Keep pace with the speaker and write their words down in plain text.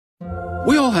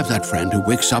We all have that friend who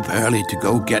wakes up early to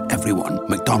go get everyone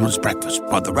McDonald's breakfast,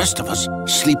 while the rest of us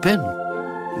sleep in.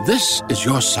 This is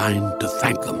your sign to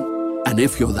thank them. And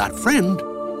if you're that friend,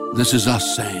 this is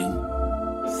us saying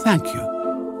thank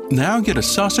you. Now get a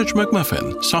sausage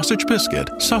McMuffin, sausage biscuit,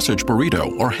 sausage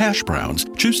burrito, or hash browns.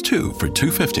 Choose 2 for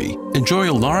 $2.50. Enjoy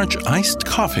a large iced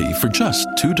coffee for just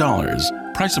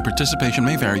 $2. Price and participation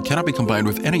may vary. Cannot be combined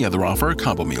with any other offer or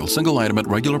combo meal. Single item at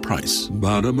regular price.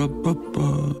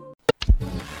 Ba-da-ba-ba-ba.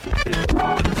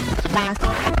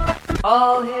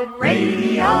 All Hit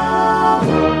Radio.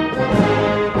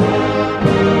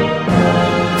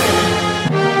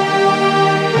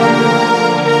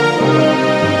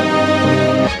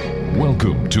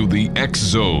 Welcome to the X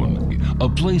Zone, a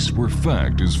place where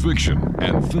fact is fiction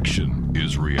and fiction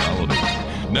is reality.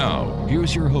 Now,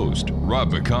 here's your host,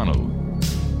 Rob McConnell.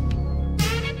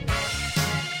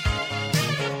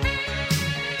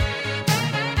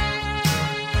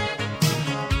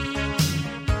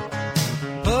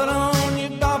 Put on your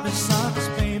Derby socks,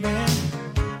 baby.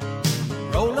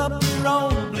 Roll up your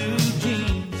old blue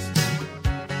jeans.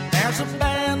 There's a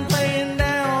band playing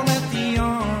down at the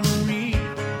Armory.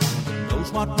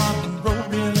 Knows what rock and roll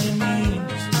really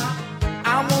means.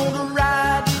 I want to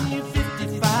ride in your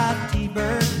 55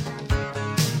 T-Bird.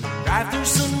 Drive through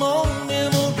some old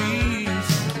memories.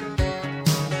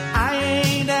 I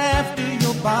ain't after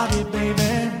your body, baby.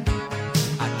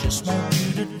 I just want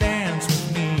you to dance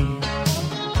with me.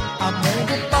 I'm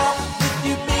gonna bop with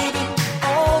you, baby,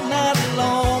 all night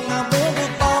long. I'm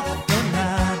gonna bop the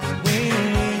night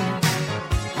away.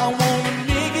 I wanna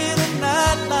make it a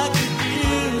night like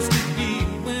it used to be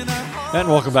when I... And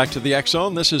welcome back to the X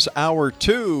Zone. This is hour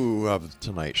 2 of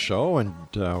tonight's show. And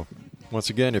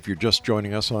once again, if you're just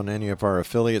joining us on any of our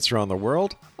affiliates around the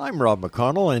world, I'm Rob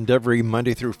McConnell. And every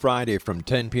Monday through Friday from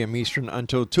 10 p.m. Eastern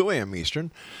until 2 a.m.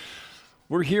 Eastern,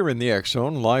 we're here in the X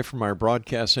Zone, live from our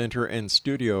broadcast center and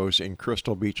studios in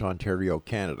Crystal Beach, Ontario,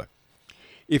 Canada.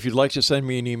 If you'd like to send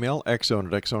me an email,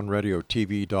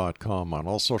 xzone@xzoneradiotv.com. On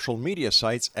all social media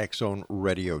sites, Xzone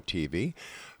Radio TV.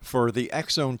 For the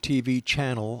Xzone TV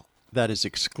channel that is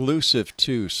exclusive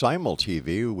to Simul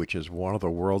TV, which is one of the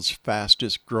world's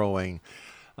fastest growing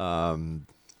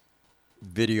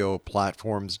video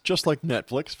platforms, just like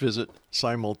Netflix, visit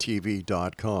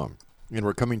simultv.com. And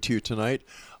we're coming to you tonight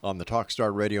on the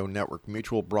Talkstar Radio Network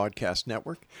Mutual Broadcast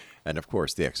Network, and of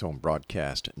course the X Zone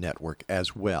Broadcast Network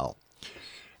as well.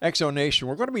 X Zone Nation,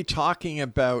 we're going to be talking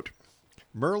about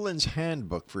Merlin's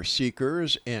Handbook for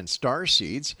Seekers and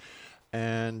Starseeds,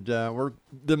 and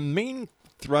the main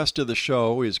thrust of the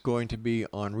show is going to be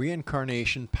on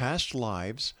reincarnation, past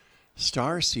lives,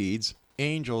 starseeds,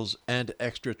 angels, and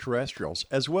extraterrestrials,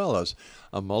 as well as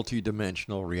a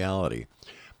multidimensional reality.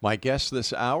 My guest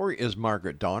this hour is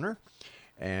Margaret DONER,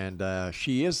 and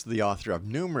she is the author of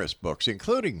numerous books,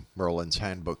 including Merlin's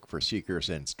Handbook for Seekers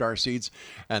and Starseeds,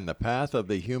 and The Path of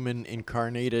the Human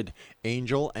Incarnated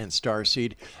Angel and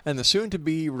Starseed, and the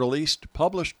soon-to-be-released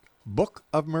published Book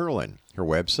of Merlin. Her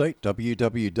website,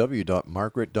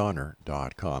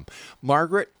 www.margaretdonner.com.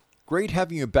 Margaret, great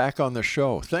having you back on the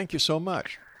show. Thank you so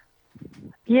much.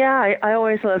 Yeah, I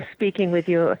always love speaking with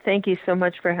you. Thank you so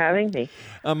much for having me.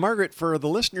 Margaret, for the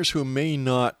listeners who may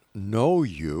not know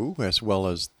you, as well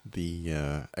as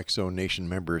the X Zone Nation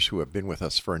members who have been with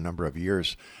us for a number of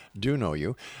years do know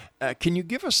you, can you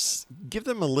give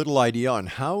them a little idea on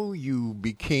how you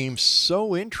became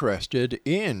so interested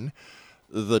in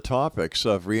the topics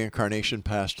of reincarnation,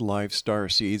 past life,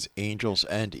 starseeds, angels,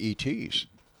 and ETs?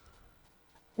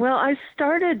 Well, I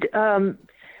started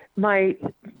my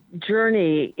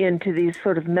journey into these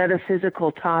sort of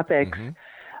metaphysical topics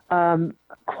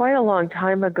quite a long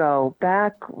time ago.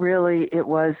 Back, really, it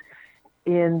was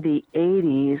in the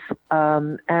 80s,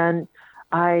 and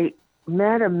I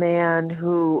met a man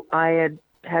who I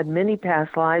had many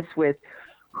past lives with,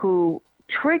 who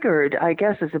triggered, I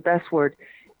guess is the best word,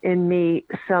 in me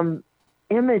some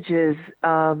images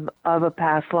of a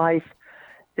past life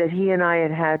that he and I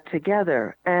had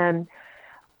together. And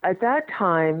at that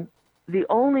time, the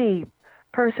only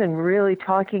person really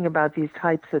talking about these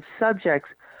types of subjects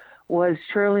was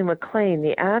Shirley MacLaine,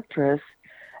 the actress,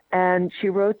 and she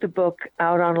wrote the book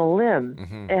Out on a Limb.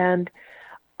 Mm-hmm. And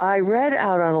I read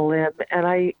Out on a Limb, and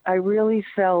I really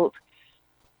felt,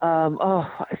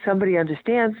 somebody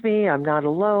understands me, I'm not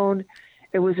alone.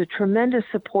 It was a tremendous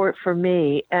support for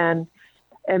me, and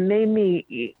made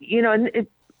me,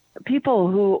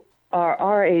 people who are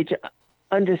our age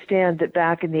understand that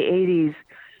back in the 80s,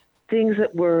 things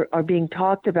that are being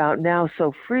talked about now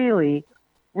so freely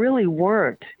really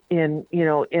weren't in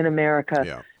America.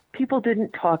 Yeah. People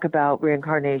didn't talk about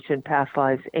reincarnation, past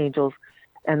lives, angels,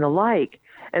 and the like.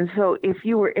 And so if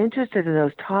you were interested in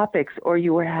those topics, or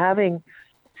you were having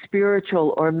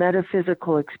spiritual or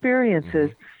metaphysical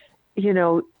experiences, you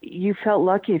know, you felt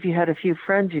lucky if you had a few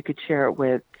friends you could share it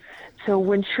with. So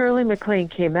when Shirley MacLaine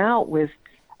came out with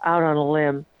Out on a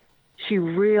Limb, she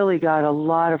really got a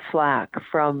lot of flack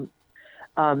from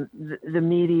the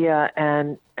media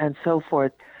and so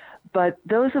forth. But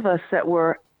those of us that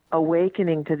were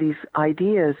awakening to these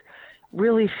ideas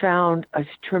really found a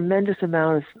tremendous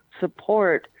amount of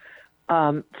support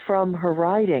from her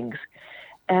writings.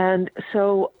 And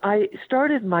so I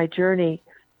started my journey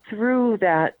through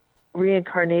that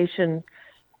reincarnation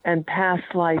and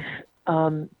past life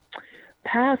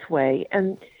pathway.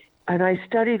 And I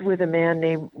studied with a man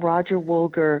named Roger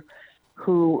Woolger,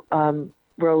 who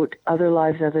wrote Other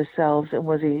Lives, Other Selves, and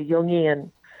was a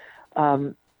Jungian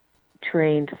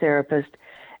trained therapist.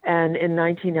 And in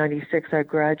 1996, I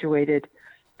graduated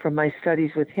from my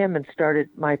studies with him and started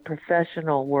my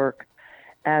professional work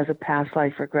as a past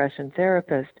life regression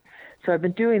therapist. So I've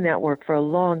been doing that work for a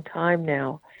long time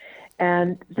now.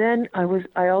 And then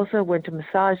I also went to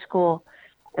massage school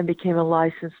and became a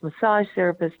licensed massage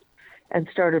therapist and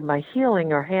started my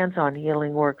healing or hands-on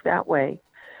healing work that way,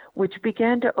 which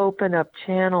began to open up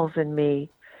channels in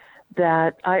me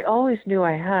that I always knew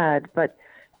I had. But,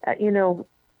 you know,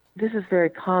 this is very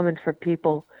common for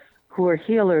people who are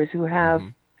healers, who have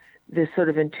this sort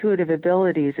of intuitive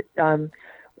abilities.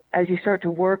 As you start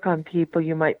to work on people,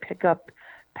 you might pick up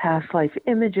past life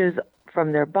images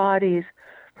from their bodies,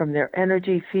 from their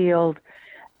energy field,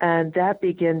 and that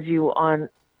begins you on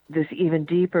this even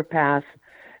deeper path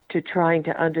to trying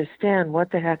to understand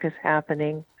what the heck is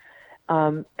happening.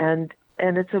 And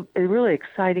it's a really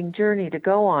exciting journey to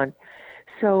go on.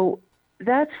 So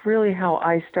that's really how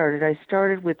I started. I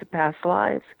started with the past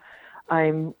lives.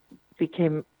 I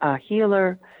became a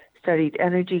healer, studied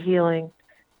energy healing,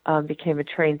 became a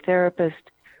trained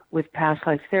therapist with past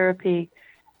life therapy,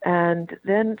 and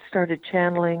then started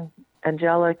channeling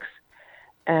angelics.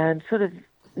 And sort of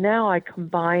now I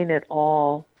combine it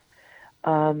all,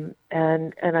 and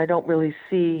I don't really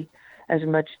see as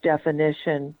much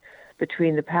definition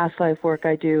between the past life work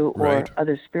I do or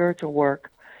other spiritual work,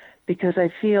 because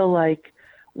I feel like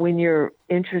when you're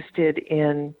interested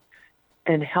in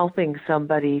helping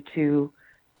somebody to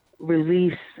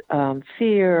release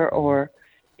fear or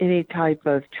any type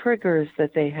of triggers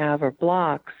that they have or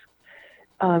blocks,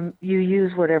 you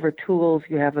use whatever tools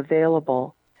you have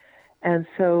available. And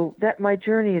so that my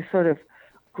journey has sort of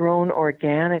grown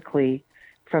organically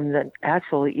from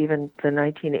even the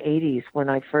 1980s, when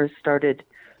I first started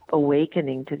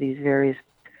awakening to these various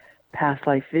past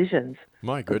life visions.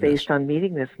 My goodness. Based on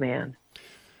meeting this man.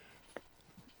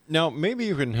 Now, maybe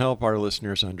you can help our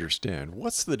listeners understand,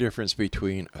 what's the difference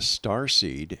between a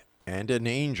starseed and an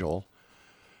angel?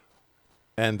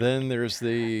 And then there's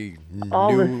the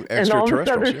new extraterrestrials. And all this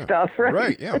other stuff, right?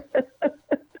 Right, yeah.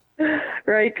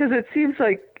 Right, because it seems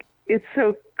like it's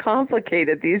so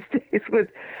complicated these days with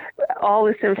all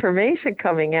this information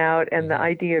coming out and the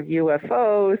idea of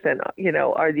UFOs and, you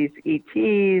know, are these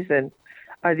ETs and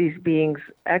are these beings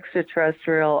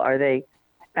extraterrestrial? Are they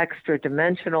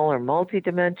extra-dimensional or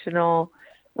multidimensional?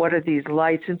 What are these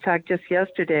lights? In fact, just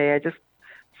yesterday, I just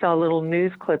saw a little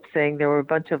news clip saying there were a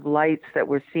bunch of lights that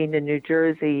were seen in New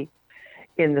Jersey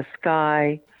in the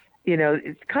sky. You know,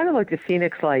 it's kind of like the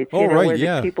Phoenix lights, where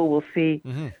the people will see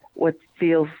what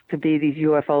feels to be these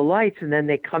UFO lights, and then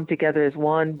they come together as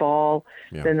one ball.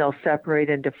 Yeah. Then they'll separate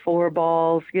into four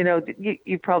balls. You know,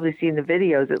 you've probably seen the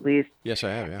videos at least. Yes, I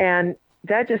have, yeah. And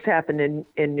that just happened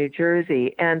in New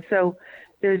Jersey. And so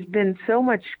there's been so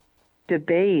much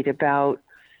debate about,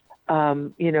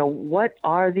 you know, what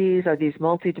are these? Are these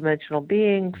multidimensional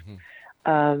beings?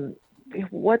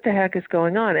 What the heck is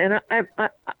going on? And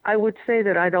I would say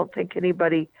that I don't think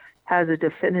anybody has a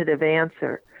definitive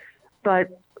answer.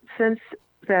 But since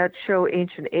that show,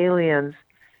 Ancient Aliens,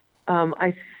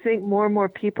 I think more and more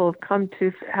people have come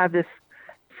to have this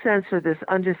sense or this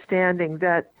understanding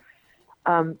that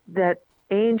that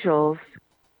angels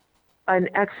and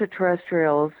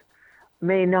extraterrestrials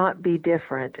may not be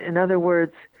different. In other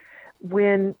words,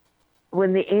 when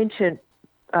the ancient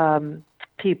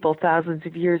people thousands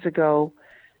of years ago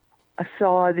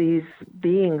saw these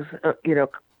beings, you know,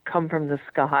 come from the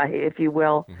sky, if you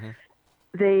will,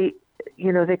 they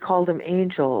called them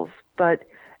angels. But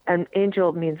an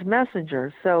angel means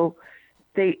messenger, so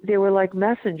they were like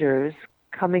messengers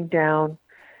coming down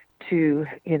to,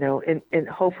 you know, in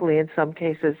hopefully in some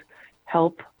cases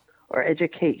help or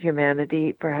educate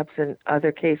humanity, perhaps in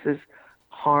other cases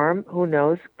harm, who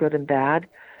knows, good and bad.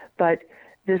 But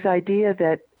this idea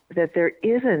that that there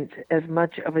isn't as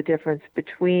much of a difference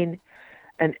between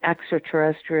an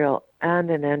extraterrestrial and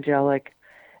an angelic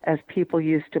as people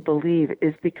used to believe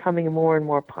is becoming more and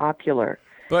more popular.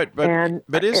 But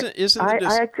isn't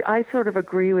I sort of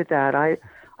agree with that.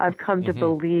 I've come to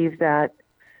believe that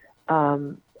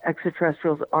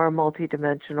extraterrestrials are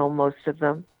multidimensional, most of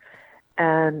them,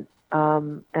 and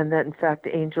that in fact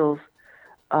angels,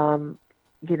 can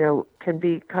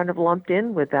be kind of lumped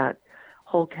in with that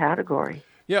whole category.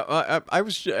 Yeah, I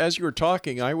was, as you were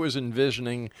talking, I was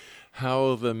envisioning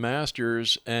how the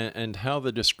masters and how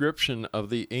the description of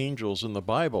the angels in the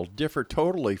Bible differ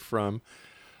totally from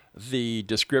the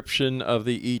description of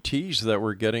the ETs that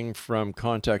we're getting from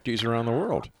contactees around the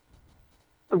world.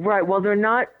 Right. Well, they're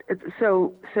not.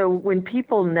 So when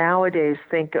people nowadays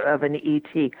think of an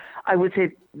ET, I would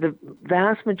say the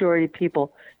vast majority of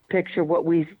people picture what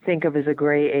we think of as a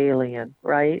gray alien,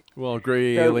 right? Well,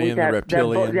 gray alien, the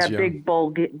reptilians, that big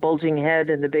bulging head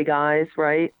and the big eyes,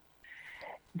 right?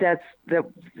 That's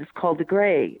called the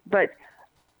gray. But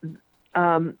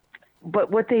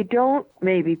what they don't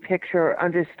maybe picture or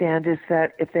understand is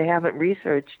that, if they haven't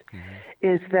researched,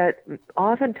 is that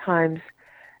oftentimes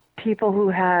people who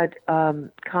had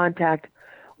contact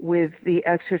with the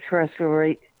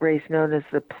extraterrestrial race known as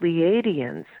the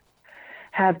Pleiadians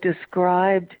have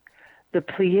described the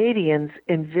Pleiadians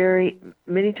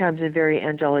many times in very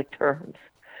angelic terms.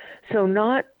 So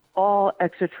not all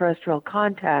extraterrestrial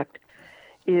contact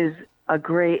is a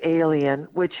gray alien,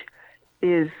 which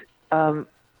is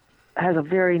has a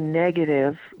very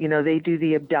negative, they do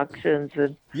the abductions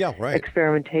and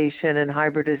experimentation and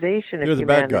hybridization of humanity. They're the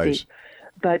bad guys.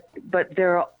 But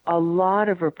there are a lot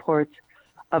of reports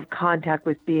of contact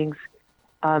with beings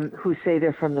who say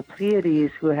they're from the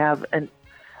Pleiades, who have an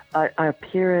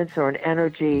appearance or an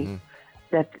energy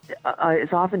that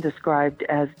is often described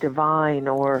as divine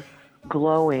or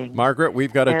glowing. Margaret,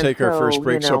 we've got to take our first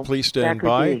break, so please stand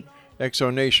by.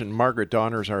 Exonation, Margaret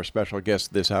Donner is our special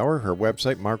guest this hour. Her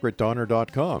website,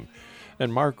 margaretdonner.com.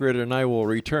 And Margaret and I will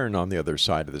return on the other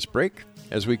side of this break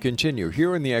as we continue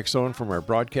here in the X Zone from our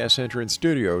broadcast center and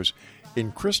studios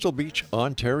in Crystal Beach,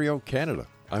 Ontario, Canada.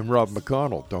 I'm Rob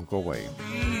McConnell. Don't go away.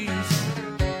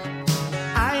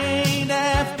 I ain't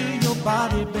after your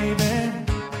body, baby.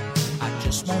 I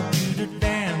just want you to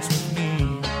dance with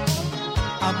me.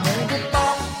 I'm gonna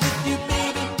walk with you,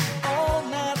 baby, all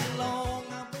night long.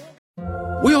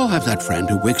 We all have that friend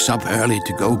who wakes up early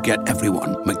to go get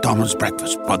everyone McDonald's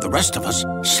breakfast while the rest of us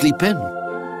sleep in.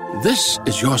 This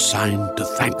is your sign to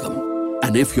thank them.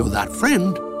 And if you're that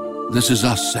friend, this is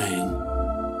us saying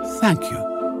thank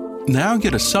you. Now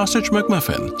get a sausage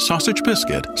McMuffin, sausage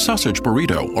biscuit, sausage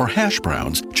burrito, or hash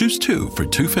browns. Choose 2 for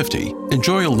 $2.50.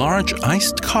 Enjoy a large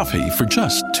iced coffee for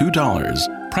just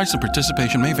 $2. Price and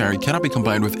participation may vary. Cannot be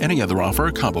combined with any other offer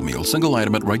or combo meal. Single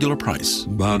item at regular price.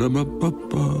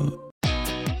 Ba-da-ba-ba-ba.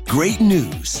 Great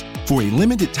news. For a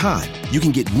limited time, you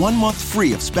can get 1 month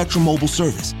free of Spectrum Mobile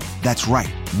service. That's right,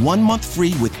 1 month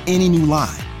free with any new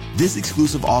line. This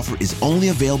exclusive offer is only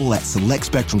available at select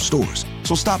Spectrum stores,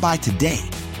 so stop by today.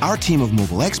 Our team of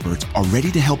mobile experts are ready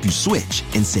to help you switch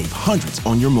and save hundreds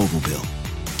on your mobile bill.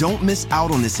 Don't miss out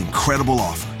on this incredible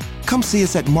offer. Come see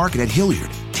us at Market at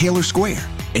Hilliard, Taylor Square,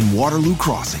 and Waterloo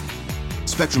Crossing.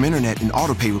 Spectrum Internet and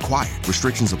autopay required.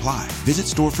 Restrictions apply. Visit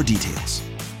store for details.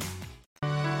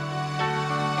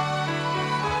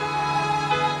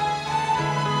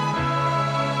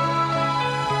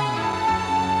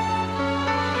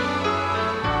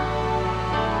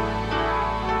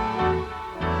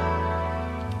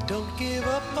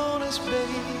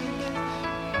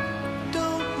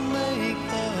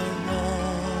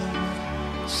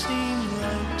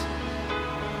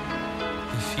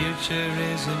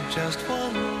 Just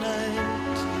one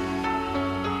night,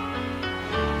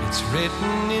 it's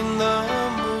written in the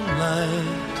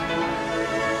moonlight,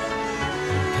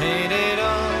 painted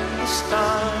on the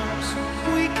stars.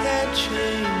 We can't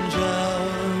change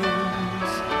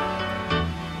ours.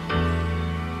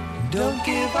 Don't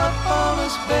give up on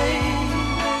us, baby.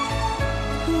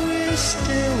 We're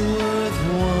still worth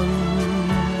one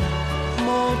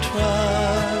more try.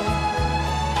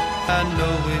 I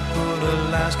know we put a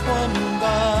last one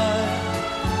by,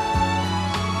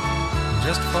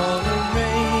 just for a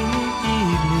rainy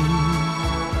evening,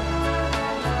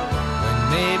 when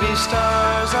maybe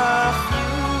stars are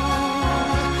few.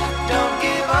 Don't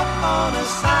give up on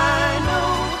us, I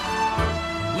know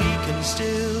we can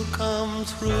still come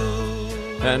through.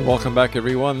 And welcome back,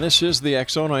 everyone. This is the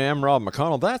X Zone. I am Rob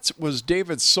McConnell. That was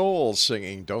David Soul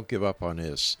singing "Don't Give Up on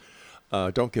Us."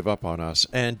 Don't give up on us.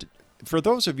 And for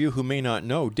those of you who may not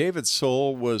know, David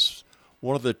Soul was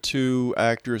one of the two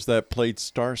actors that played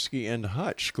Starsky and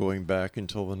Hutch going back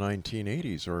until the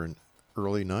 1980s or in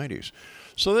early 90s.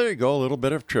 So there you go, a little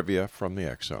bit of trivia from the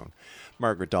X Zone.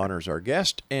 Margaret Donner is our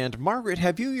guest. And Margaret,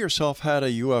 have you yourself had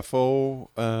a UFO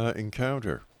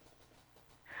encounter?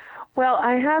 Well,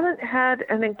 I haven't had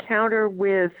an encounter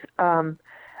with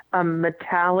a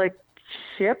metallic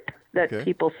ship that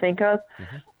people think of,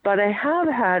 but I have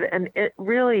had a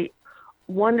really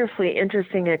wonderfully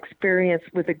interesting experience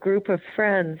with a group of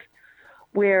friends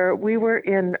where we were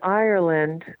in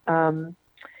Ireland,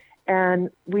 and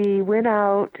we went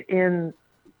out in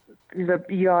the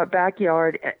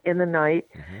backyard in the night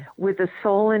with the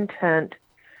sole intent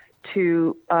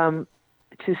to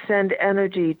send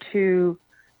energy to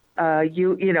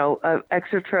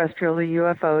extraterrestrial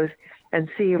UFOs and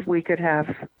see if we could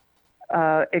have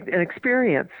an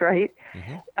experience, right?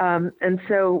 And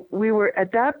so we were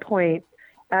at that point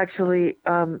actually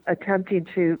attempting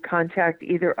to contact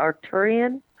either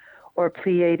Arcturian or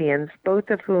Pleiadians, both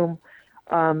of whom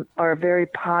are very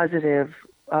positive,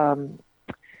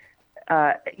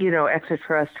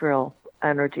 extraterrestrial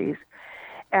energies.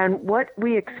 And what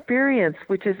we experienced,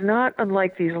 which is not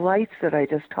unlike these lights that I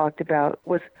just talked about,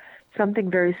 was something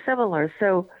very similar.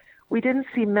 So we didn't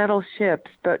see metal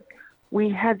ships, but we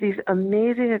had these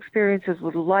amazing experiences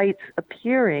with lights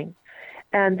appearing,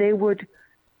 and they would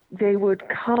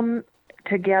come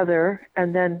together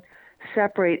and then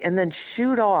separate and then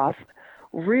shoot off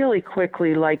really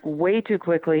quickly, like way too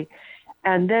quickly,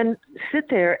 and then sit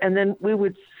there, and then we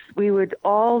would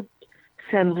all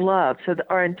send love. So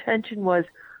our intention was,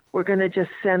 we're going to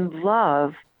just send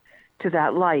love to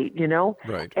that light,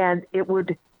 Right. And it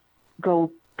would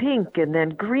go pink and then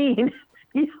green,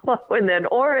 yellow and then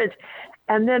orange,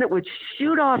 and then it would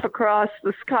shoot off across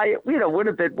the sky. It would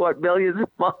have been millions of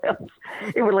miles.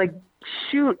 It would like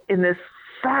shoot in this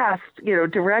fast,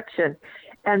 direction,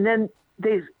 and then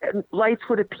these lights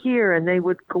would appear and they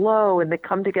would glow and they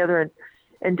come together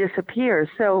and disappear.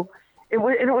 So it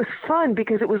was fun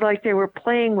because it was like they were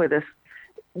playing with us.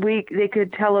 They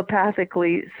could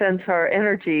telepathically sense our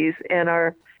energies and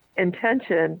our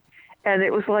intention, and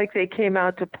it was like they came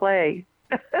out to play.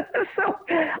 So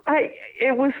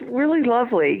it was really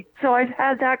lovely. So I've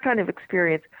had that kind of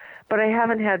experience, but I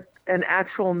haven't had an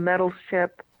actual metal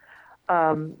ship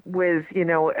with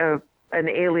an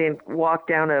alien walk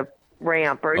down a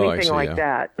ramp or anything like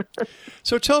that.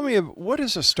 So tell me, what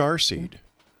is a starseed?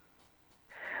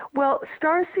 Well,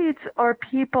 starseeds are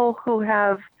people who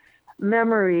have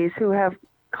memories, who have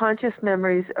conscious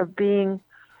memories of being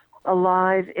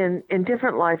alive in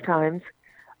different lifetimes,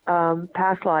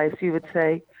 past lives, you would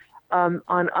say,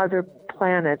 on other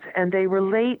planets. And they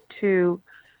relate to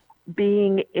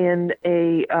being in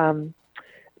they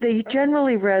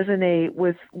generally resonate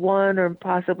with one or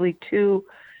possibly two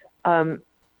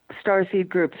starseed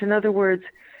groups. In other words,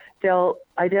 they'll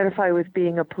identify with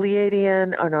being a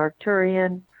Pleiadian, an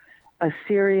Arcturian, a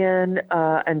Sirian,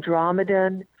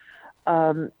 Andromedan,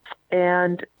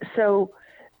 and so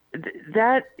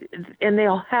and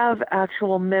they'll have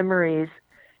actual memories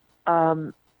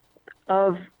of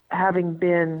having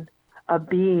been a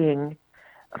being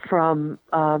from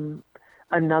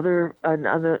another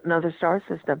star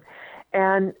system.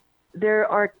 And there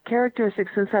are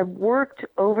characteristics, since I've worked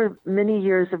over many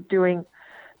years of doing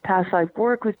past life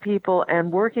work with people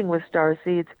and working with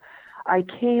starseeds, I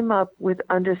came up with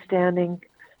understanding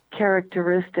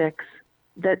characteristics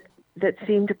that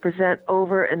seem to present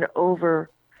over and over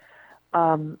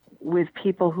with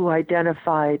people who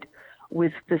identified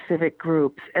with specific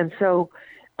groups. And so,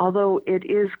 although it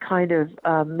is kind of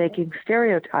making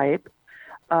stereotype,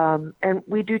 and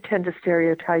we do tend to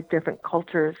stereotype different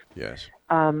cultures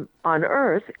on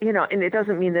Earth, and it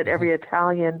doesn't mean that every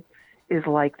Italian is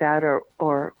like that,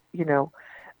 or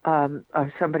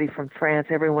somebody from France,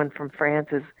 everyone from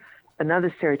France is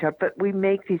another stereotype, but we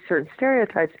make these certain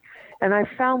stereotypes. And I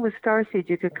found with starseeds,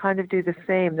 you could kind of do the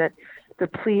same, that the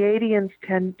Pleiadians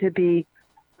tend to be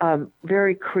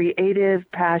very creative,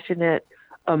 passionate,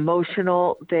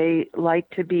 emotional. They like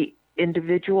to be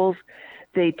individuals.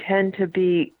 They tend to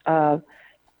be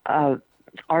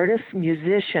artists,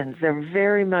 musicians. They're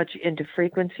very much into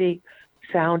frequency,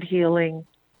 sound healing,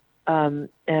 and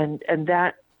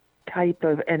that type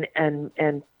of,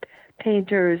 and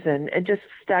painters and just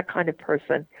that kind of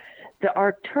person. The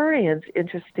Arcturians,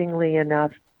 interestingly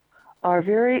enough, are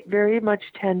very, very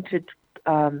much tend to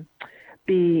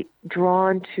be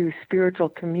drawn to spiritual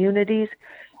communities,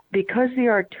 because the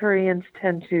Arcturians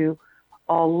tend to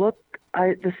all look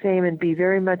the same and be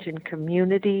very much in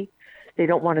community. They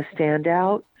don't want to stand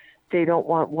out. They don't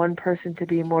want one person to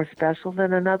be more special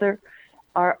than another.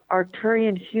 Our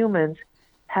Arcturian humans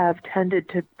have tended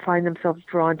to find themselves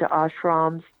drawn to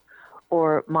ashrams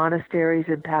or monasteries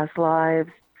in past lives,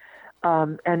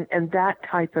 and that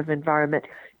type of environment.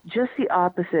 Just the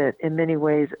opposite in many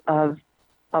ways of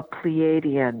a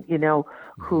Pleiadian,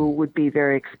 who would be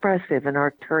very expressive. An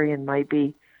Arcturian might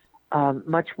be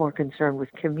much more concerned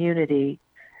with community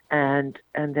and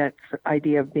that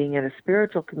idea of being in a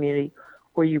spiritual community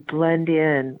where you blend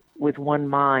in with one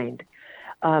mind.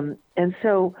 And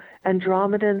so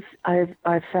Andromedans,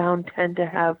 I've found, tend to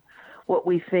have what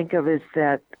we think of as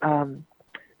that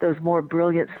those more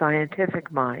brilliant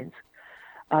scientific minds.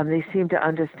 They seem to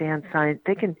understand science.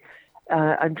 They can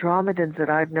Andromedans that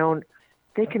I've known,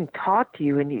 they can talk to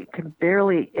you, and you can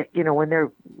barely, when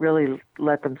they're really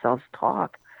let themselves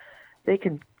talk, they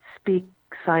can speak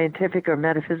scientific or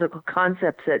metaphysical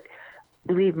concepts that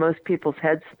leave most people's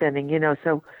heads spinning.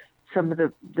 So some of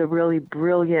the really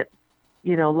brilliant,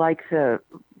 like the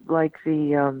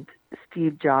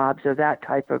Steve Jobs or that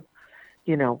type of,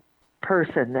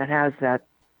 person that has that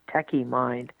techie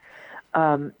mind.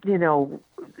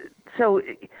 So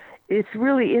it's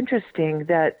really interesting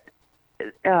that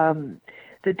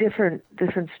the different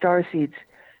starseeds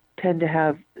tend to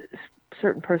have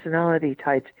certain personality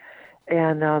types.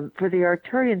 And for the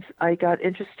Arcturians, I got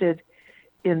interested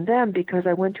in them because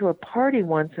I went to a party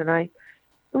once, and it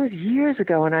was years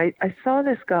ago, and I saw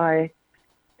this guy,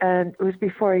 and it was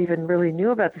before I even really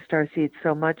knew about the starseeds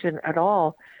so much and at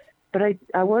all. But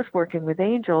I was working with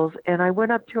angels, and I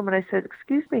went up to him and I said,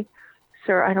 "Excuse me,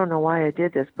 sir, I don't know why I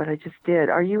did this, but I just did.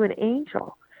 Are you an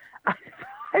angel?"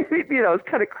 It's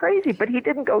kind of crazy, but he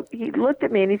didn't go. He looked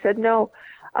at me and he said, "No,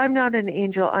 I'm not an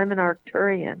angel. I'm an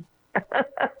Arcturian."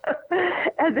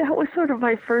 And that was sort of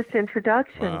my first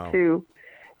introduction to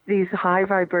these high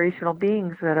vibrational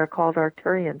beings that are called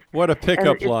Arcturians. What a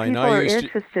pickup line! If people are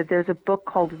interested, there's a book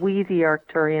called "We the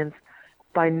Arcturians"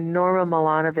 by Norma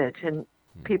Milanovic, and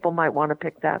people might want to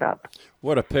pick that up.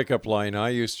 What a pickup line! I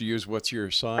used to use "What's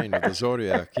your sign" of the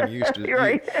zodiac. And used to,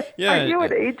 right? Are you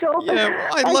an angel? Yeah,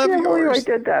 well, I love can't believe yours. I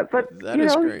did that, but that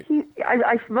is great.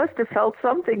 I must have felt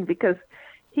something because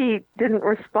he didn't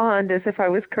respond as if I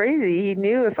was crazy. He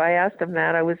knew if I asked him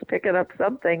that, I was picking up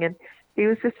something, and he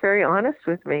was just very honest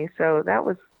with me. So that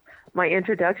was my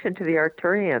introduction to the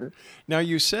Arcturians. Now,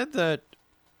 you said that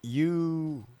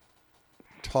you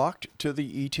talked to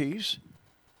the ETs?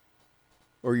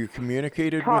 Or you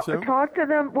communicated with them? Talk to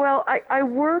them. Well, I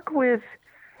work with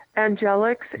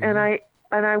angelics, and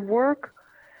I work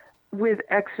with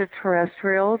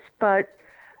extraterrestrials, but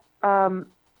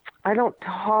I don't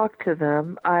talk to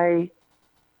them. I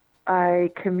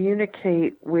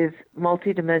communicate with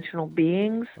multidimensional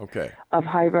beings of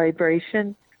high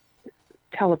vibration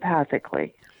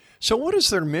telepathically. So what is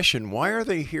their mission? Why are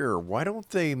they here? Why don't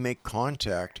they make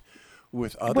contact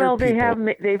with other people?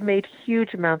 Well, they've made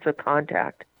huge amounts of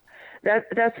contact.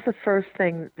 That's the first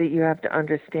thing that you have to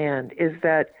understand, is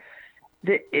that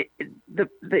the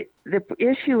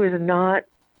issue is not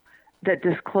that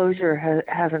disclosure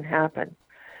hasn't happened.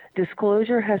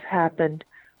 Disclosure has happened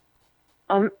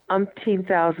umpteen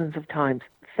thousands of times.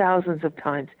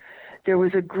 There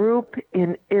was a group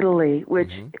in Italy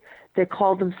which they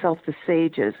called themselves the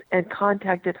Sages and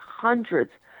contacted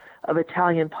hundreds of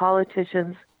Italian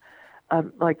politicians,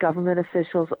 like government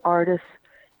officials, artists,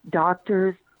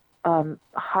 doctors,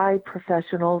 high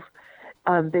professionals.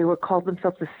 They were called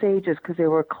themselves the Sages because they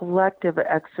were a collective of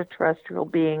extraterrestrial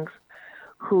beings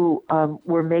who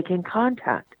were making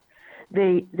contact.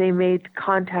 They made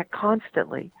contact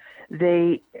constantly.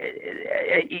 It's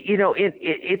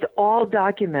all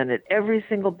documented. Every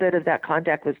single bit of that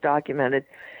contact was documented.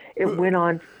 It went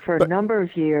on for a number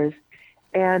of years.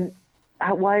 And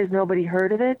why has nobody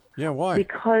heard of it? Yeah, why?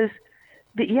 Because,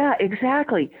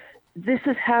 exactly. This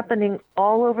is happening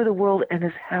all over the world and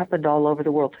has happened all over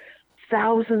the world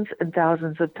thousands and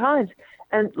thousands of times.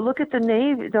 And look at the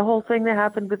Navy, the whole thing that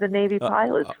happened with the Navy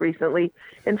pilots recently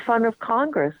in front of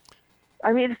Congress.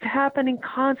 I mean, it's happening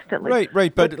constantly.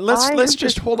 Right. But let's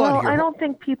just hold on here. I don't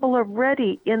think people are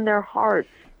ready in their hearts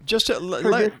for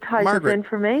this type of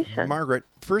information. Margaret,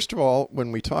 first of all,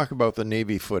 when we talk about the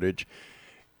Navy footage,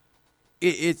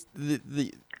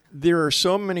 there are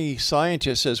so many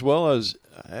scientists as well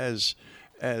as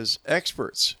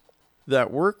experts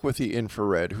that work with the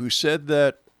infrared who said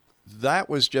that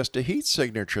was just a heat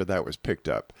signature that was picked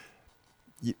up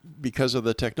because of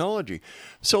the technology.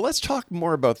 So let's talk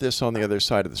more about this on the other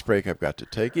side of this break I've got to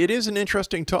take. It is an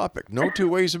interesting topic. No two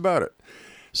ways about it.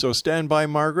 So stand by,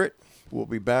 Margaret. We'll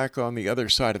be back on the other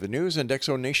side of the news. And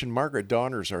Exo Nation, Margaret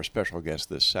Donner is our special guest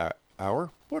this hour.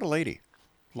 What a lady.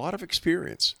 A lot of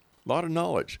experience, a lot of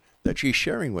knowledge. that she's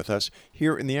sharing with us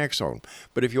here in the X Zone.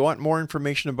 But if you want more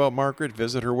information about Margaret,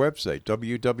 visit her website,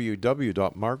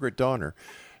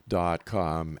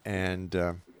 www.margaretdonner.com. And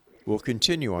we'll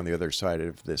continue on the other side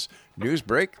of this news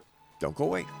break. Don't go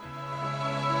away.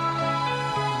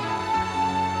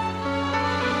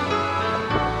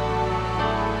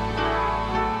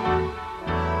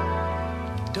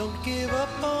 Don't give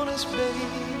up on us, baby.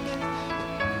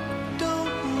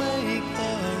 Don't make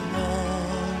the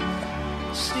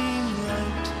wrong seem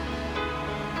right.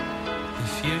 The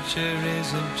future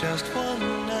isn't just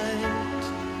one night.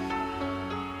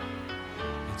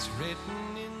 It's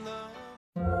written in the...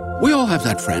 We all have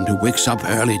that friend who wakes up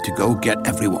early to go get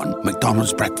everyone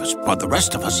McDonald's breakfast, while the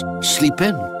rest of us sleep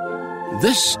in.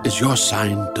 This is your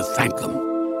sign to thank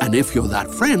them. And if you're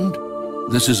that friend,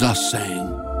 this is us saying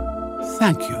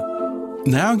thank you.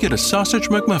 Now get a sausage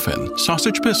McMuffin,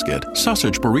 sausage biscuit,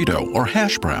 sausage burrito, or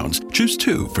hash browns. Choose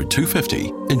 2 for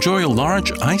 $2.50. Enjoy a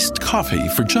large iced coffee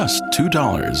for just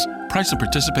 $2. Price and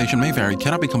participation may vary.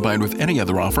 Cannot be combined with any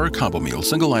other offer or combo meal.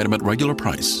 Single item at regular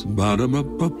price.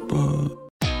 Ba-da-ba-ba-ba.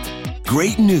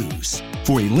 Great news!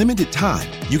 For a limited time,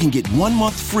 you can get 1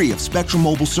 month free of Spectrum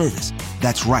Mobile service.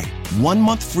 That's right, 1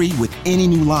 month free with any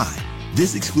new line.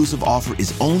 This exclusive offer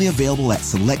is only available at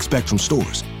select Spectrum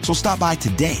stores, so stop by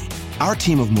today. Our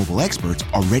team of mobile experts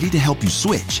are ready to help you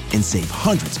switch and save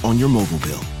hundreds on your mobile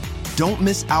bill. Don't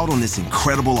miss out on this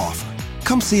incredible offer.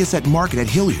 Come see us at Market at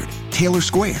Hilliard, Taylor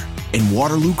Square, and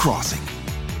Waterloo Crossing.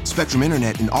 Spectrum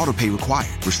Internet and autopay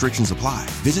required. Restrictions apply.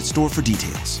 Visit store for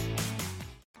details.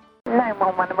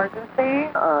 911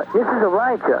 emergency. This is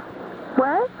Elijah.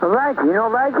 What? Elijah, you know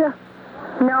Elijah?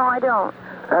 No, I don't.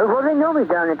 Well, they know me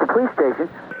down at the police station.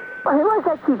 Well, hey, why does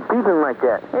that keep beeping like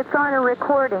that? It's on a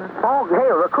recording. Oh, hey,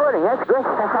 a recording. That's great.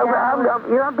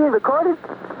 I'm being recorded?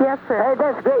 Yes, sir. Hey,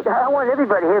 that's great. I want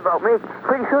everybody to hear about me.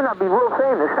 Pretty soon I'll be world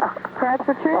famous. That's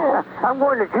the truth. I'm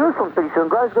going to Jerusalem pretty soon.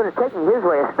 God's going to take me his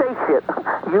way, a spaceship.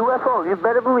 UFO, you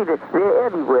better believe it. They're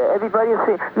everywhere. Everybody has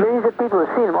seen, millions of people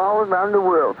have seen them all around the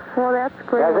world. Well, that's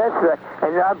great. Yeah, that's right.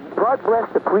 And God bless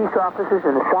the police officers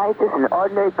and the scientists and the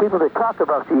ordinary people that talk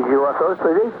about these UFOs,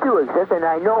 so they do exist, and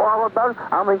I know all about them.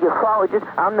 I'm a ufologist.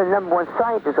 I'm the #1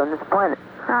 scientist on this planet.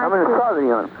 I'm an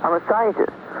authority on them. I'm a scientist.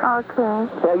 Okay.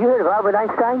 Yeah, you heard of Albert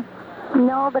Einstein?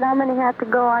 No, but I'm going to have to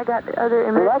go. I got other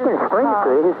emergencies. Well, I can explain it to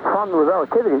you, his formula of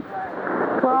relativity.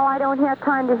 Well, I don't have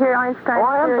time to hear Einstein's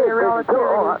theory of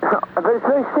relativity. But it's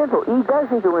very simple. E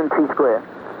does equal MC squared.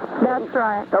 That's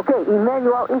right. Okay,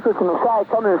 Emmanuel equals the Messiah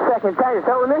coming the second time. It's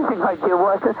elementary, my dear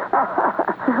Watson.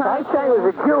 Einstein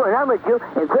was a Jew, and I'm a Jew,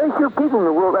 and very few people in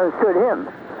the world understood him.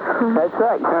 That's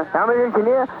right. I'm an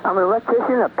engineer, I'm an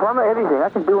electrician, a plumber, everything. I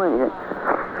can do anything.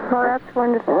 Well, that's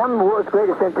wonderful. And I'm the world's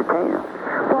greatest entertainer.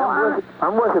 Well,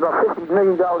 I'm worth about $50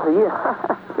 million a year.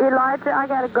 Elijah, I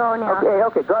got to go now.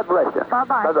 Okay. God bless you.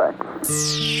 Bye-bye. Bye-bye.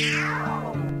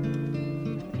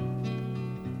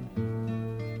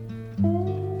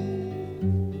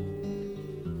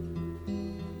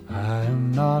 I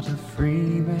am not a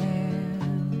free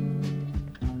man,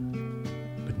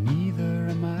 but neither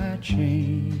am I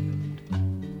chained.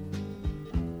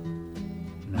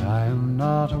 And I am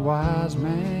not a wise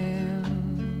man,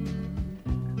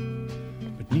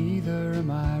 but neither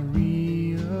am I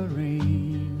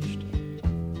rearranged.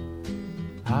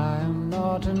 I am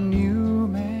not a new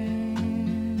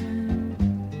man,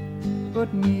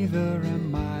 but neither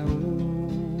am I old.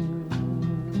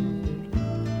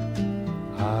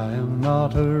 I am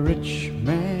not a rich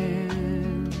man.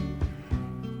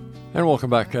 And welcome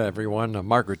back, everyone.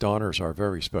 Margaret Donner is our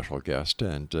very special guest.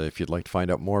 And if you'd like to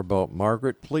find out more about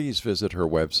Margaret, please visit her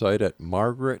website at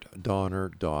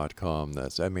margaretdonner.com.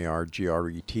 That's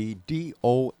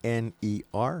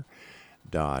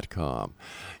MARGARETDONER.com.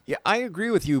 Yeah, I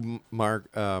agree with you,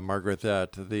 Margaret,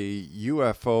 that the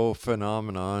UFO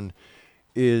phenomenon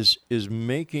is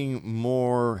making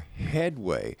more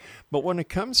headway. But when it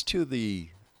comes to the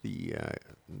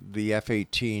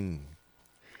F-18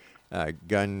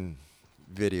 gun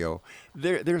video,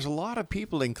 there's a lot of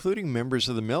people, including members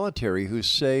of the military, who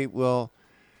say, well,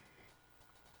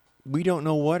 we don't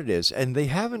know what it is. And they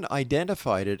haven't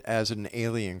identified it as an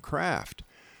alien craft.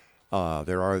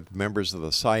 There are members of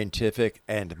the scientific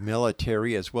and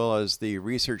military, as well as the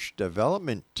research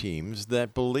development teams,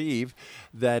 that believe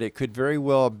that it could very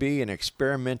well be an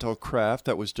experimental craft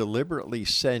that was deliberately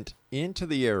sent into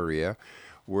the area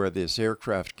where this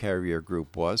aircraft carrier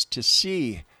group was, to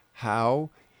see how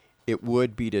it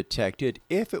would be detected,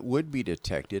 if it would be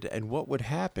detected, and what would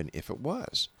happen if it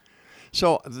was.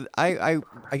 So I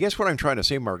guess what I'm trying to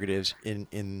say, Margaret, is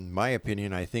in my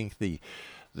opinion, I think the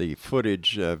the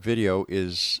footage video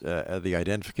is the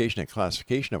identification and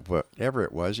classification of whatever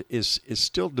it was is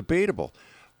still debatable.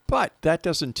 But that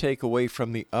doesn't take away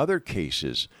from the other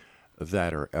cases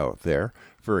that are out there.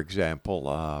 For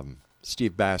example,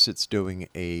 Steve Bassett's doing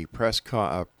a press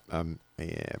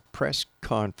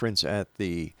conference at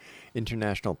the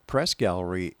International Press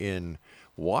Gallery in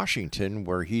Washington,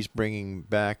 where he's bringing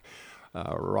back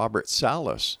Robert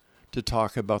Salas to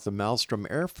talk about the Malmstrom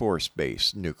Air Force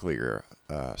Base nuclear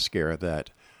scare that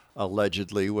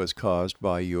allegedly was caused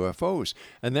by UFOs.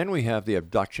 And then we have the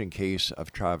abduction case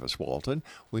of Travis Walton.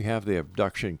 We have the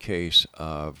abduction case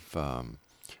of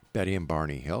Betty and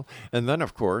Barney Hill. And then,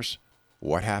 of course,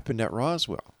 what happened at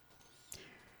Roswell?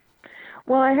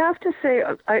 Well, I have to say,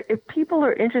 if people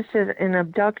are interested in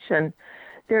abduction,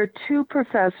 there are two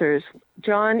professors,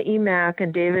 John E. Mack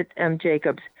and David M.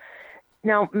 Jacobs.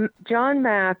 Now, John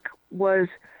Mack was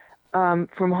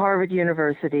from Harvard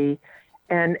University,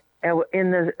 and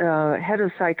in the head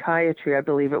of psychiatry, I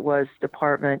believe it was,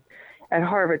 department at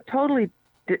Harvard, totally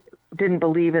didn't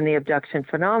believe in the abduction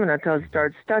phenomenon until he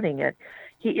started studying it.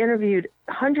 He interviewed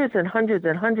hundreds and hundreds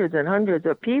and hundreds and hundreds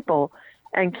of people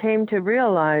and came to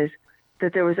realize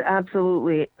that there was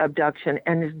absolutely abduction,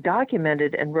 and is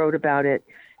documented and wrote about it,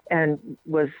 and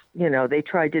was, they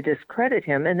tried to discredit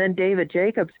him. And then David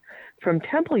Jacobs from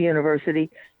Temple University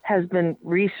has been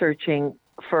researching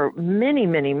for many,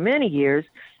 many, many years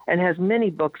and has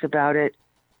many books about it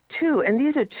too. And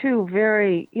these are two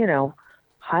very,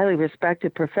 highly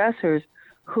respected professors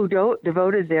who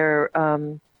devoted their,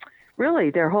 really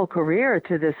their whole career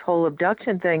to this whole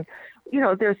abduction thing.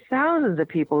 There's thousands of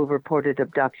people who've reported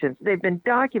abductions. They've been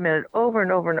documented over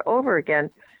and over and over again,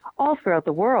 all throughout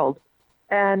the world.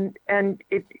 And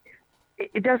it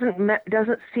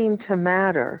doesn't seem to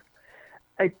matter.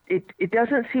 It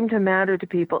doesn't seem to matter to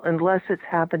people unless it's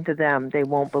happened to them. They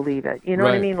won't believe it. You know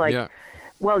what I mean? Like,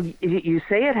 well, you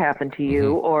say it happened to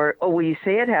you, or you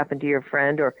say it happened to your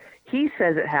friend, or he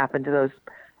says it happened to those.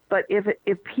 But if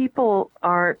people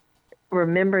aren't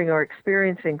remembering or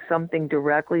experiencing something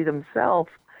directly themselves,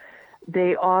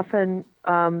 they often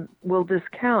will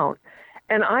discount.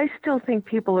 And I still think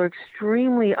people are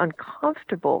extremely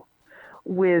uncomfortable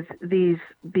with these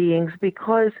beings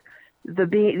because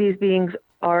these beings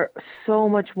are so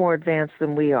much more advanced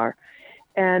than we are.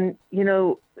 And,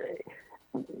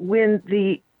 when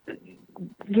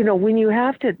you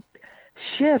have to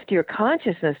shift your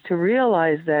consciousness to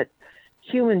realize that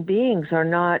human beings are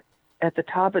not at the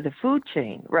top of the food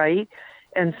chain, right?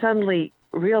 And suddenly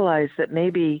realize that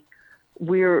maybe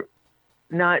we're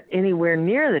not anywhere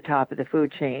near the top of the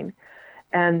food chain,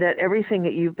 and that everything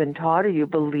that you've been taught or you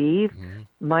believe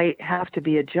might have to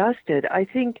be adjusted. I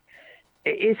think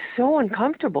it's so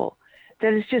uncomfortable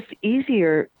that it's just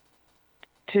easier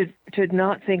to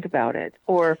not think about it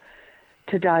or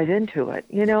to dive into it,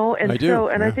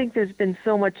 And I think there's been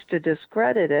so much to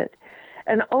discredit it.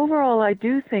 And overall, I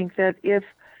do think that if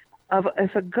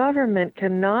a government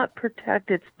cannot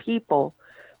protect its people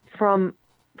from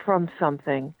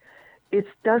something, it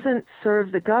doesn't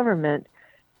serve the government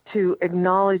to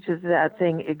acknowledge that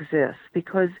thing exists,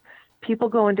 because people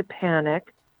go into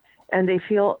panic and they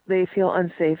feel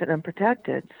unsafe and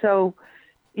unprotected. So,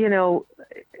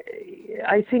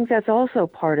 I think that's also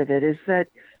part of it, is that,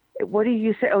 what do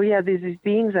you say? Oh yeah, there's these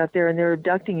beings out there and they're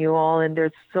abducting you all, and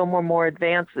they're so more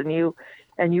advanced than you,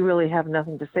 and you really have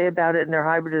nothing to say about it, and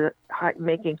they're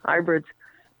making hybrids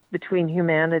between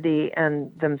humanity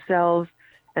and themselves,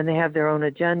 and they have their own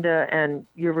agenda, and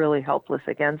you're really helpless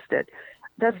against it.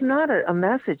 That's not a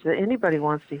message that anybody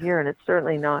wants to hear, and it's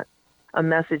certainly not a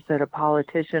message that a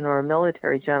politician or a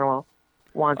military general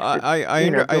wants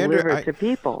to deliver to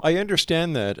people. I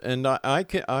understand that, and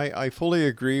I fully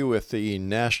agree with the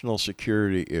national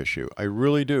security issue. I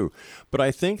really do. But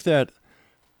I think that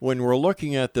when we're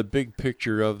looking at the big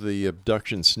picture of the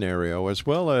abduction scenario, as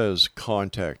well as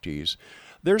contactees,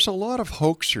 there's a lot of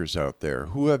hoaxers out there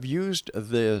who have used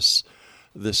this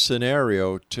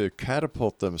scenario to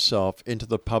catapult themselves into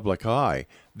the public eye.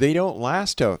 They don't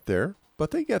last out there,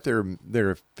 but they get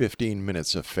their 15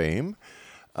 minutes of fame.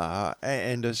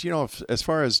 And as you know, as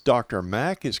far as Dr.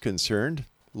 Mack is concerned,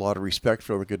 a lot of respect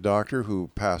for the good doctor who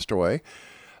passed away.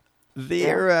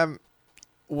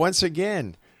 Once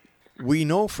again, we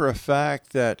know for a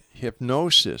fact that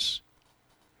hypnosis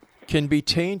can be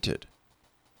tainted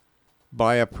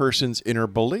by a person's inner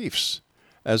beliefs,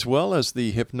 as well as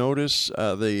the hypnosis,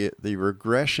 the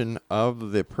regression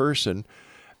of the person,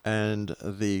 and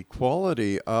the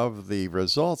quality of the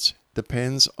results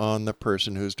depends on the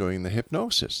person who's doing the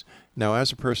hypnosis. Now,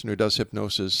 as a person who does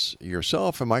hypnosis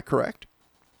yourself, am I correct?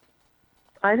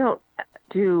 I don't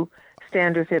do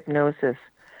standard hypnosis,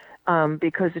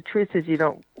 because the truth is you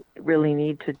don't really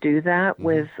need to do that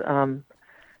with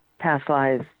past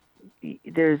lives.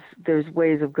 There's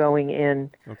ways of going in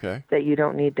that you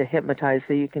don't need to hypnotize,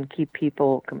 so you can keep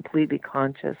people completely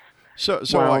conscious. So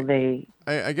while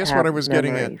I guess what I was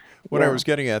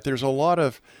getting at, there's a lot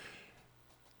of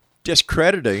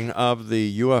discrediting of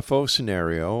the UFO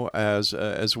scenario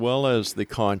as well as the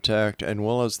contact and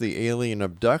well as the alien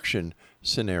abduction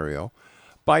scenario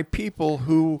by people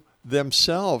who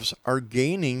themselves are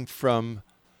gaining from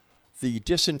the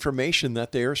disinformation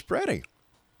that they are spreading.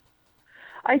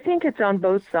 I think it's on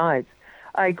both sides.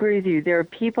 I agree with you. There are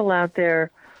people out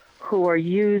there who are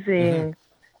using,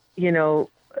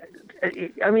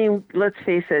 I mean, let's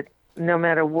face it, no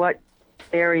matter what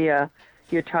area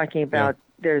you're talking about,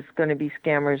 there's going to be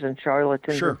scammers and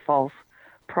charlatans and false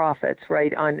prophets,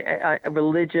 right, on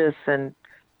religious and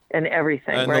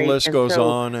everything, and right? And the list goes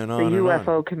on and on. The UFO and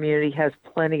on. community has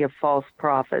plenty of false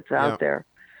prophets out there.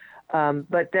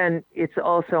 But then it's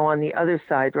also on the other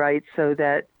side, right, so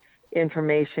that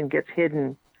information gets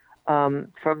hidden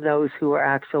from those who are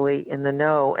actually in the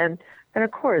know. And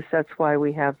of course, that's why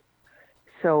we have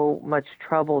so much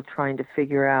trouble trying to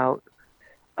figure out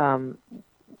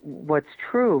what's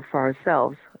true for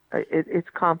ourselves. It's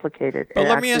complicated. But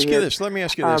let me ask you this.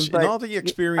 In all the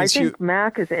experience I think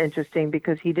Mac is interesting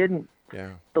because he didn't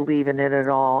believe in it at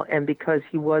all, and because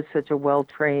he was such a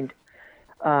well-trained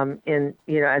as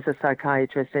a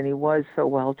psychiatrist, and he was so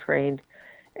well-trained,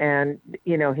 and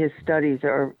his studies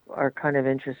are kind of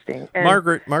interesting. And,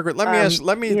 Margaret,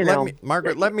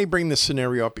 let me bring this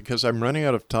scenario up because I'm running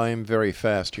out of time very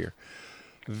fast here.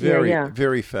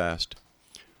 Very fast.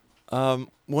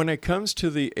 When it comes to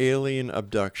the alien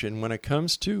abduction, when it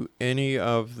comes to any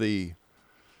of the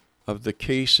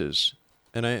cases,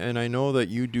 and I know that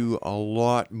you do a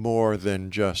lot more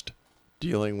than just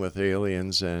dealing with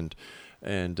aliens and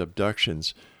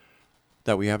abductions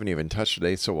that we haven't even touched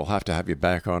today, so we'll have to have you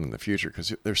back on in the future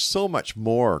because there's so much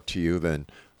more to you than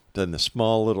the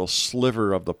small little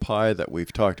sliver of the pie that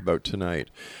we've talked about tonight.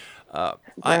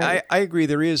 I agree.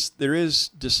 There is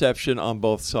deception on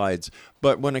both sides,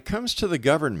 but when it comes to the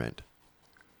government,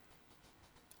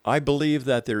 I believe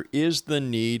that there is the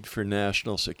need for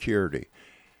national security,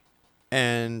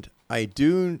 and I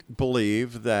do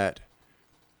believe that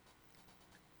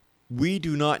we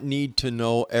do not need to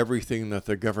know everything that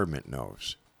the government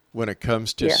knows when it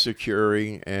comes to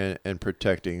securing and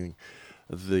protecting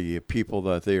the people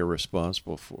that they are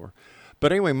responsible for.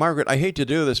 But anyway, Margaret, I hate to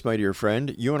do this, my dear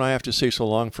friend. You and I have to say so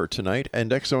long for tonight.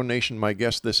 And X-Zone Nation, my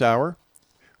guest this hour,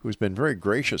 who's been very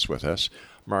gracious with us,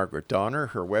 Margaret Donner.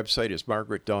 Her website is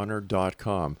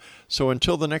margaretdonner.com. So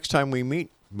until the next time we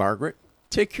meet, Margaret,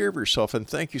 take care of yourself, and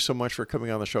thank you so much for coming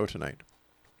on the show tonight.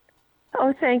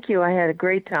 Oh, thank you. I had a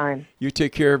great time. You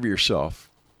take care of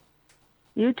yourself.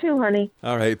 You too, honey.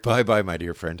 All right. Bye-bye, my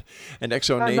dear friend. And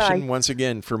X-Zone Nation, once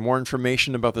again, for more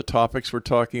information about the topics we're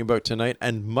talking about tonight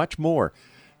and much more,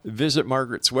 visit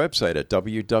Margaret's website at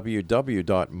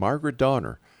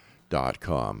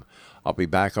www.margaretdonner.com. I'll be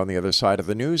back on the other side of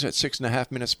the news at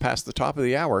 6.5 minutes past the top of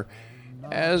the hour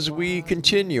as we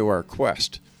continue our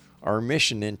quest, our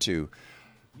mission into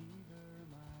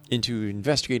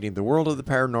investigating the world of the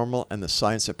paranormal and the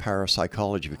science of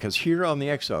parapsychology. Because here on the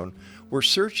X-Zone, we're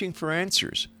searching for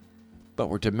answers, but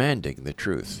we're demanding the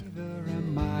truth.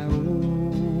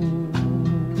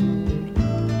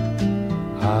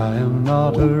 I am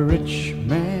not a rich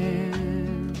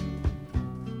man.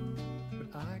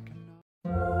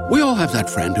 We all have that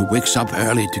friend who wakes up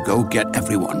early to go get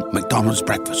everyone McDonald's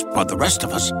breakfast, while the rest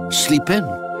of us sleep in.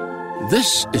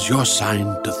 This is your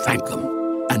sign to thank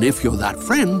them. And if you're that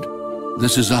friend,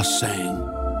 this is us saying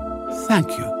thank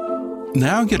you.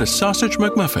 Now get a sausage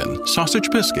McMuffin, sausage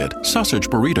biscuit, sausage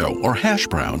burrito, or hash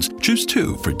browns. Choose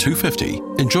 2 for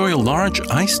 $2.50. Enjoy a large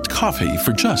iced coffee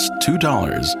for just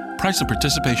 $2. Price and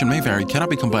participation may vary. Cannot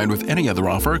be combined with any other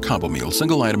offer or combo meal.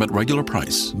 Single item at regular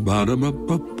price.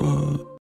 Ba-da-ba-ba-ba.